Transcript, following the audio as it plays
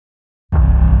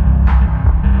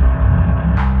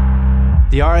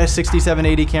The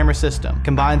RS6780 camera system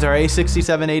combines our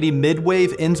A6780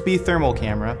 mid-wave Insby thermal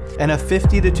camera and a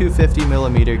 50 to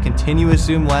 250mm continuous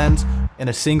zoom lens in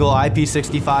a single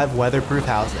IP65 weatherproof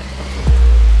housing.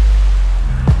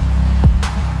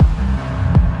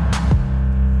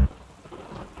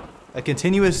 A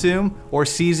continuous zoom, or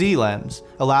CZ lens,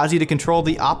 allows you to control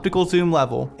the optical zoom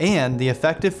level and the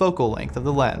effective focal length of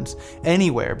the lens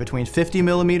anywhere between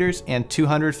 50mm and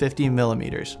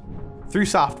 250mm. Through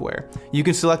software, you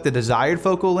can select the desired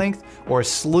focal length or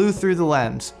slew through the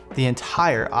lens the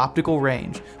entire optical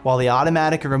range, while the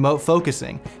automatic and remote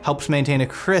focusing helps maintain a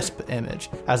crisp image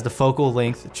as the focal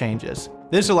length changes.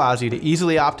 This allows you to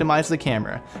easily optimize the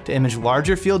camera to image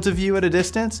larger fields of view at a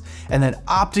distance and then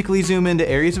optically zoom into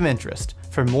areas of interest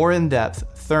for more in-depth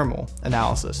thermal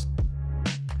analysis.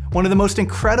 One of the most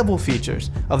incredible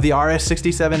features of the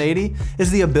RS6780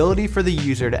 is the ability for the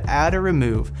user to add or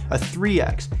remove a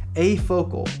 3x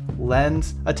afocal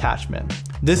lens attachment.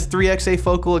 This 3x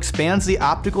afocal expands the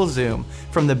optical zoom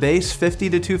from the base 50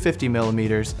 to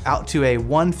 250mm out to a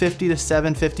 150 to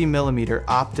 750mm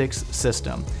optics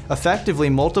system, effectively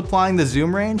multiplying the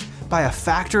zoom range by a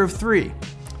factor of 3.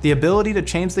 The ability to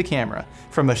change the camera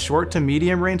from a short to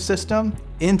medium range system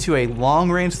into a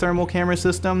long range thermal camera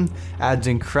system adds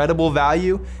incredible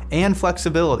value and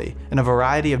flexibility in a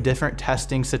variety of different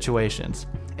testing situations.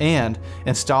 And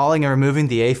installing and removing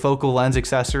the afocal lens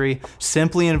accessory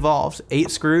simply involves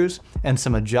 8 screws and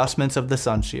some adjustments of the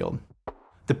sun shield.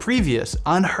 The previous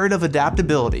unheard of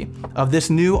adaptability of this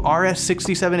new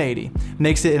RS6780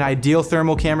 makes it an ideal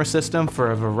thermal camera system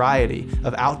for a variety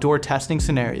of outdoor testing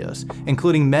scenarios,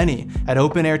 including many at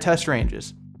open air test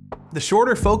ranges. The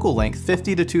shorter focal length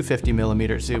 50 to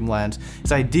 250mm zoom lens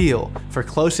is ideal for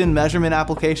close-in measurement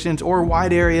applications or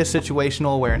wide area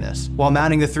situational awareness, while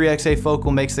mounting the 3x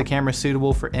afocal makes the camera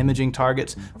suitable for imaging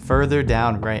targets further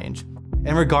down range.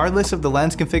 And regardless of the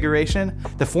lens configuration,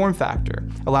 the form factor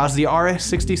allows the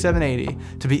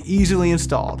RS6780 to be easily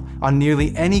installed on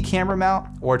nearly any camera mount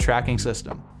or tracking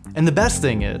system. And the best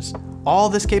thing is, all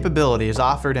this capability is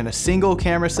offered in a single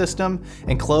camera system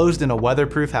enclosed in a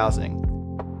weatherproof housing.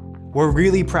 We're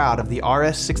really proud of the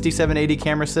RS6780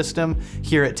 camera system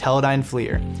here at Teledyne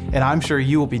Flir, and I'm sure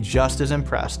you will be just as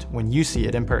impressed when you see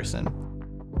it in person.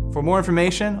 For more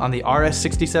information on the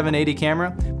RS6780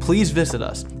 camera, please visit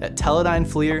us at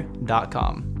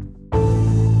teledyneflir.com.